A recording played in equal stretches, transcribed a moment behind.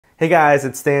Hey guys,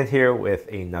 it's Stan here with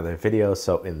another video.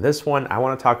 So in this one, I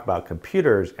want to talk about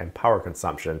computers and power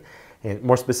consumption, and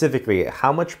more specifically,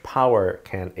 how much power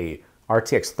can a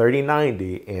RTX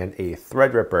 3090 and a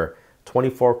Threadripper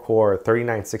 24-core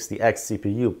 3960X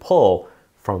CPU pull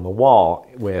from the wall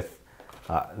with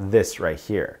this right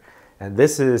here. And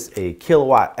this is a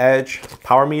kilowatt edge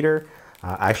power meter.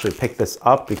 I actually picked this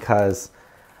up because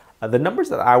the numbers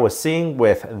that I was seeing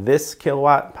with this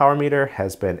kilowatt power meter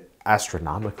has been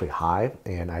astronomically high,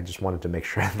 and I just wanted to make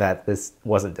sure that this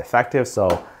wasn't defective,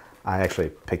 so I actually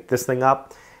picked this thing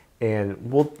up, and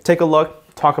we'll take a look,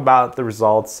 talk about the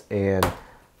results, and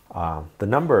the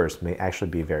numbers may actually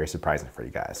be very surprising for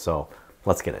you guys. So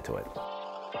let's get into it.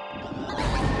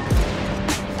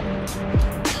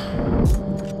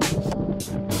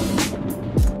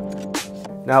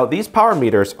 Now, these power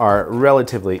meters are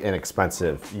relatively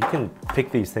inexpensive. You can pick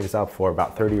these things up for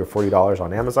about $30 or $40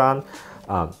 on Amazon,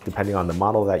 depending on the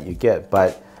model that you get.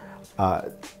 But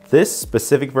this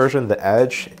specific version, the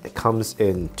Edge, it comes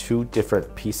in two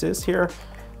different pieces here.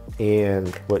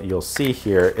 And what you'll see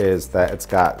here is that it's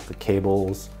got the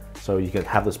cables, so you can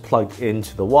have this plugged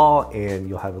into the wall, and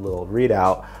you'll have a little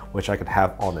readout, which I could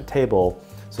have on the table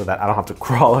so that I don't have to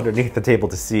crawl underneath the table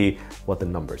to see what the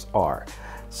numbers are.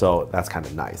 So that's kind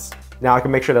of nice. Now I can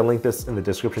make sure to link this in the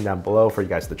description down below for you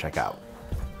guys to check out.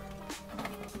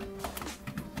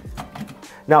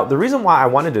 Now, the reason why I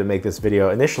wanted to make this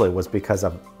video initially was because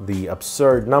of the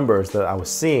absurd numbers that I was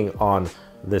seeing on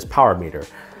this power meter.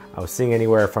 I was seeing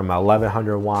anywhere from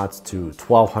 1100 watts to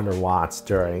 1200 watts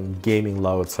during gaming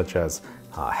loads such as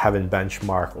Heaven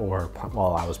Benchmark or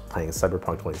while I was playing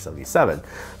Cyberpunk 2077.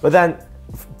 But then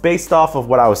based off of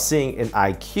what I was seeing in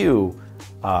IQ,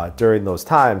 during those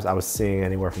times, I was seeing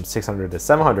anywhere from 600 to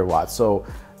 700 watts. So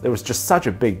there was just such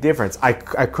a big difference. I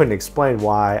couldn't explain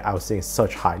why I was seeing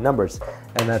such high numbers.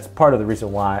 And that's part of the reason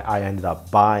why I ended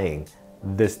up buying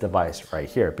this device right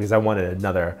here, because I wanted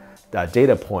another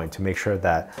data point to make sure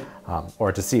that,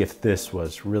 or to see if this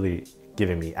was really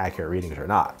giving me accurate readings or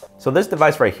not. So this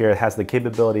device right here has the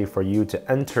capability for you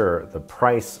to enter the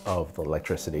price of the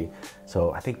electricity.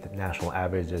 So I think the national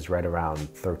average is right around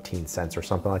 13 cents or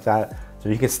something like that. So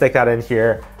you can stick that in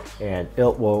here and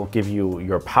it will give you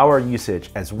your power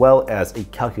usage as well as a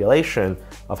calculation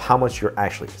of how much you're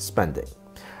actually spending.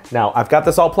 Now I've got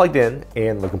this all plugged in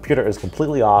and the computer is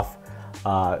completely off.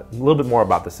 A little bit more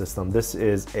about the system. This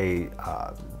is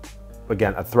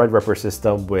again, a Threadripper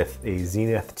system with a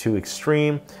Zenith 2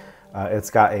 Extreme. It's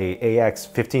got a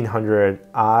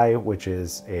AX1500i, which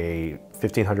is a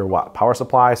 1500 watt power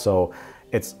supply. So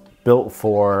it's built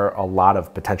for a lot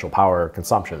of potential power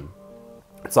consumption.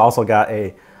 It's also got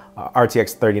a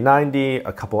RTX3090,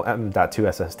 a couple M.2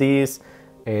 SSDs,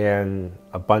 and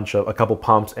a couple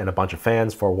pumps and a bunch of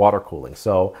fans for water cooling.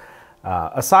 So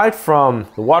aside from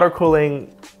the water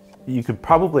cooling, you could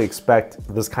probably expect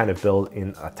this kind of build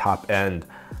in a top-end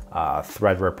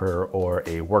Threadripper or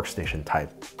a workstation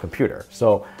type computer.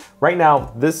 So right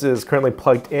now, this is currently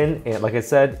plugged in, and like I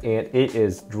said, and it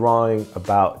is drawing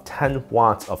about 10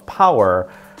 watts of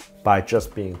power by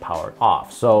just being powered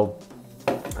off. So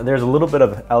there's a little bit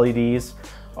of LEDs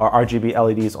or RGB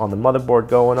LEDs on the motherboard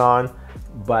going on,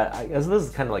 but I guess this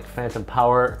is kind of like phantom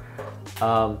power.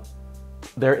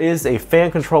 There is a fan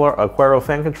controller, a Quero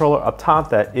fan controller up top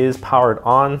that is powered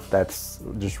on, that's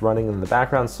just running in the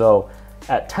background. So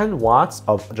at 10 watts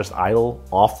of just idle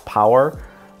off power,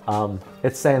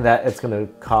 it's saying that it's gonna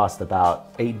cost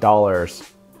about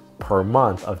 $8 per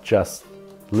month of just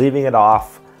leaving it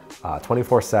off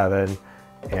 24/7.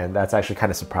 And that's actually kind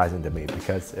of surprising to me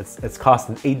because it's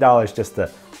costing $8 just to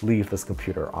leave this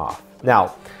computer off.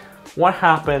 Now, what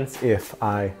happens if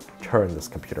I turn this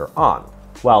computer on?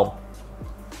 Well,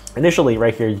 initially,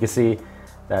 right here, you can see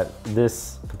that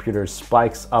this computer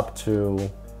spikes up to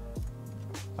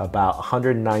about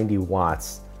 190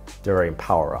 watts during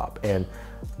power up. And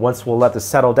once we'll let this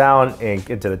settle down and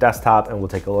get to the desktop, and we'll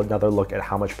take another look at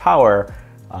how much power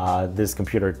this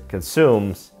computer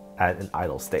consumes at an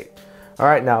idle state. All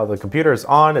right, now the computer is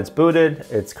on, it's booted,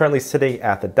 it's currently sitting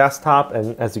at the desktop,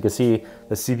 and as you can see,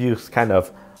 the CPU's kind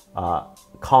of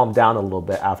calmed down a little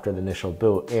bit after the initial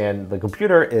boot, and the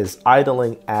computer is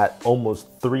idling at almost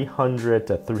 300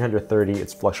 to 330,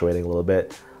 it's fluctuating a little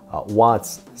bit,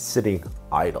 watts sitting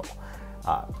idle.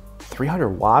 300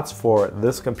 watts for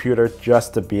this computer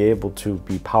just to be able to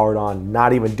be powered on,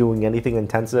 not even doing anything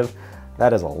intensive,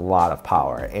 that is a lot of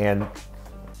power. And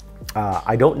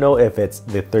I don't know if it's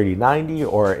the 3090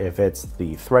 or if it's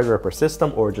the Threadripper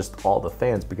system or just all the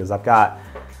fans, because I've got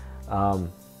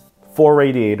 4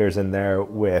 radiators in there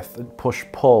with push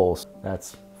pulls.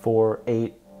 That's 4,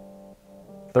 8,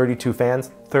 32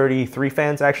 fans, 33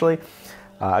 fans actually.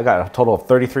 I got a total of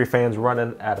 33 fans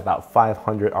running at about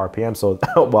 500 RPM. So,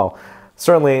 well,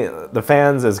 certainly the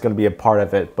fans is going to be a part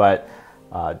of it, but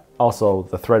also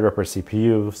the Threadripper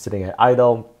CPU sitting at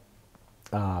idle,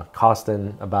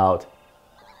 costing about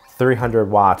 300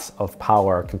 watts of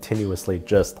power continuously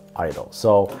just idle.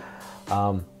 So,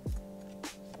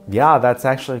 yeah, that's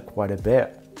actually quite a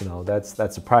bit. You know,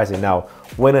 that's surprising. Now,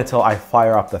 wait until I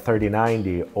fire up the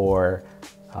 3090 or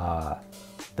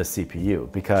the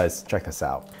CPU, because check this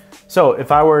out. So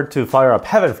if I were to fire up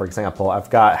Heaven, for example, I've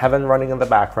got Heaven running in the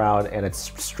background and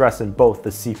it's stressing both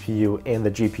the CPU and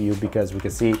the GPU, because we can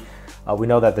see, we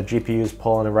know that the GPU is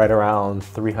pulling right around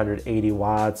 380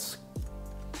 watts,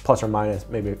 plus or minus,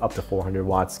 maybe up to 400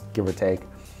 watts, give or take.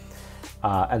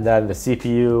 And then the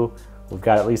CPU, we've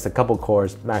got at least a couple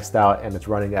cores maxed out and it's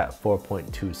running at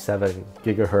 4.27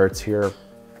 gigahertz here.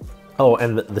 Oh,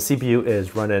 and the CPU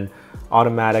is running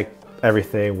automatic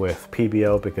everything with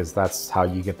PBO, because that's how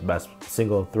you get the best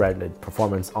single threaded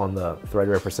performance on the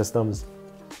Threadripper systems.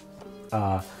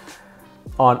 On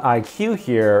IQ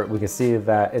here, we can see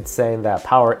that it's saying that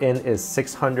power in is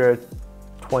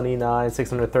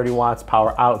 630 watts,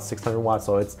 power out 600 watts.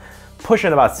 So it's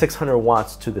pushing about 600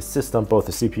 watts to the system, both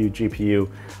the CPU, GPU.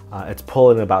 It's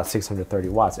pulling about 630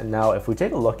 watts. And now if we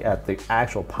take a look at the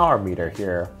actual power meter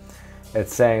here,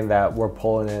 it's saying that we're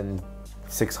pulling in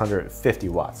 650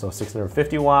 watts. So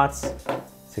 650 watts,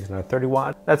 630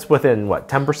 watts. That's within what,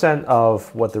 10%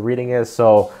 of what the reading is.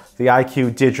 So the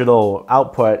IQ digital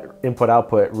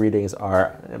input-output readings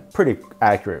are pretty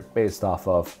accurate based off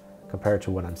of compared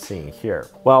to what I'm seeing here.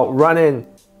 Well, running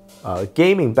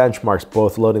gaming benchmarks,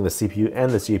 both loading the CPU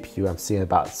and the GPU, I'm seeing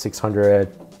about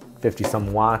 650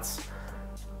 some watts.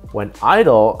 When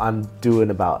idle, I'm doing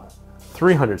about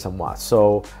 300 some watts.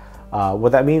 So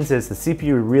what that means is the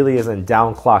CPU really isn't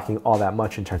downclocking all that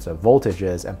much in terms of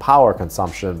voltages and power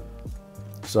consumption.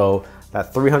 So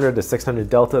that 300 to 600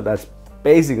 delta, that's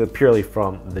basically purely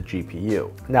from the GPU.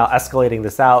 Now, escalating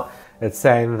this out, it's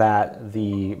saying that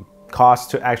the cost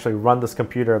to actually run this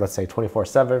computer, let's say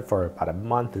 24/7 for about a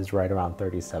month, is right around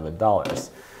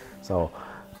 $37. So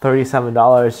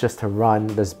 $37 just to run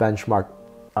this benchmark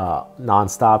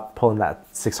non-stop, pulling that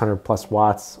 600 plus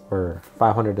watts or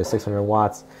 500 to 600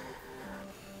 watts.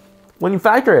 When you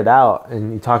factor it out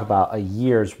and you talk about a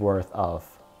year's worth of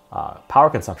power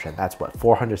consumption, that's what,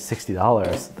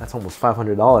 $460. That's almost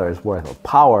 $500 worth of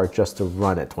power just to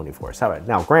run it 24/7.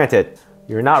 Now, granted,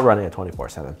 you're not running it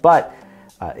 24/7, but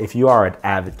if you are an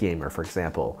avid gamer, for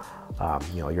example,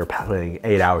 you know, you're playing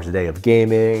 8 hours a day of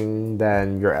gaming,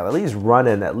 then you're at least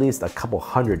running at least a couple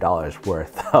 $100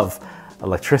 worth of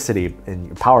electricity in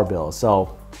your power bill.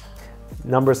 So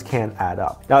numbers can add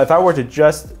up. Now, if I were to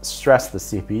just stress the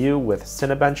CPU with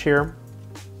Cinebench here,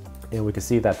 and we can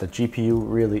see that the GPU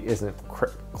really isn't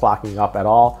clocking up at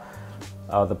all,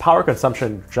 the power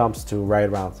consumption jumps to right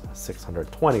around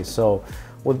 620. So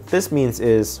what this means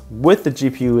is, with the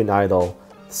GPU in idle,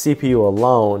 CPU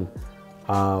alone,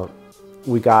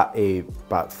 we got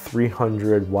about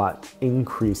 300 watt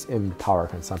increase in power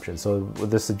consumption. So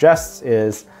what this suggests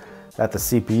is that the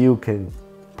CPU can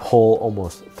pull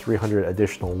almost 300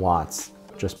 additional watts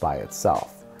just by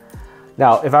itself.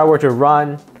 Now, if I were to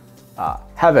run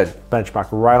Heaven benchmark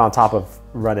right on top of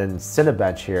running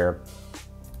Cinebench here,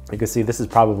 you can see this is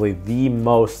probably the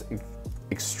most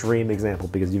extreme example,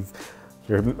 because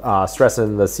you're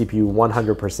stressing the CPU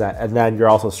 100%, and then you're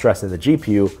also stressing the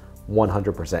GPU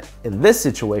 100%. In this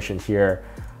situation here,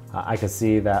 I can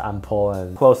see that I'm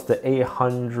pulling close to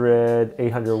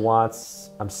 800 watts.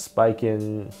 I'm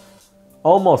spiking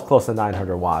almost close to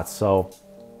 900 watts. So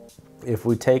if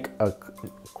we take a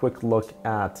quick look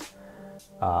at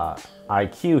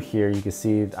IQ here, you can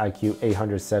see IQ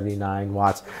 879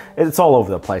 watts. It's all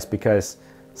over the place because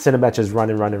Cinebench is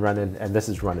running, and this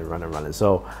is running.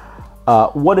 So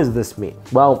what does this mean?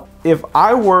 Well, if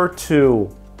I were to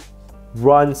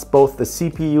run both the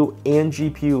CPU and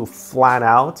GPU flat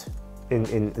out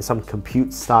in some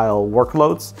compute style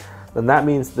workloads, then that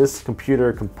means this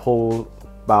computer can pull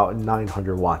about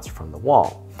 900 watts from the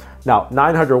wall. Now,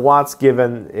 900 watts,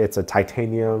 given it's a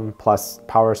titanium plus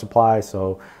power supply,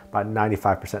 so about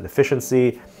 95%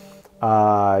 efficiency,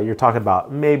 you're talking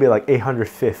about maybe like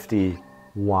 850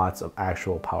 watts of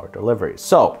actual power delivery.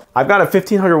 So I've got a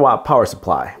 1500 watt power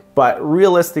supply, but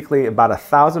realistically about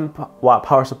 1000 watt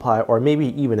power supply, or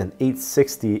maybe even an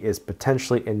 860, is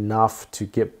potentially enough to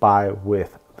get by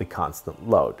with the constant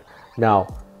load. Now,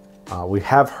 we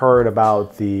have heard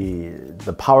about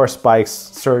the power spikes,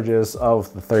 surges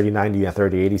of the 3090 and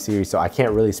 3080 series, so I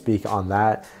can't really speak on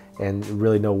that and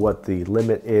really know what the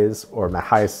limit is, or my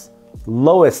highest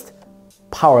lowest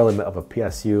power limit of a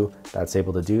PSU that's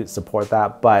able to support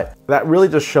that. But that really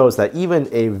just shows that even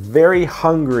a very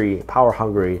hungry, power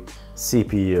hungry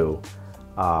CPU,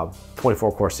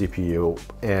 24 core CPU,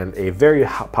 and a very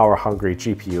power hungry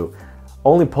GPU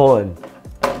only pulling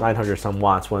 900 some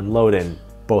watts when loading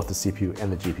both the CPU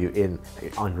and the GPU in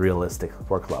an unrealistic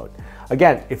workload.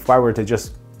 Again, if I were to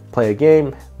just play a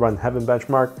game, run Heaven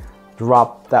Benchmark,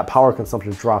 that power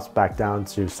consumption drops back down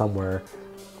to somewhere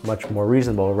much more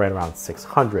reasonable, right around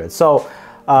 600. So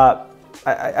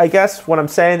I guess what I'm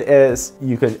saying is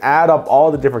you can add up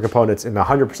all the different components in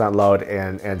 100% load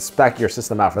and spec your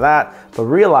system out for that, but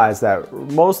realize that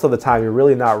most of the time you're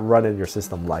really not running your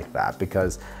system like that,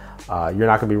 because you're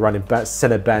not going to be running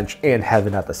Cinebench and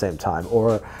Heaven at the same time,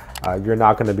 or you're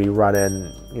not going to be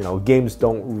running, games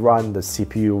don't run the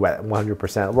CPU at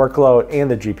 100% workload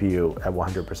and the GPU at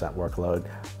 100% workload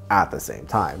at the same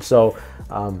time. So,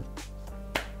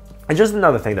 and just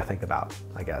another thing to think about,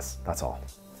 I guess, that's all.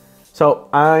 So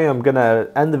I am going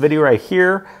to end the video right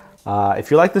here.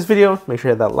 If you like this video, make sure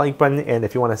you hit that like button, and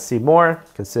if you want to see more,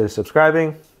 consider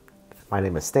subscribing. My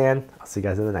name is Stan. I'll see you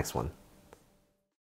guys in the next one.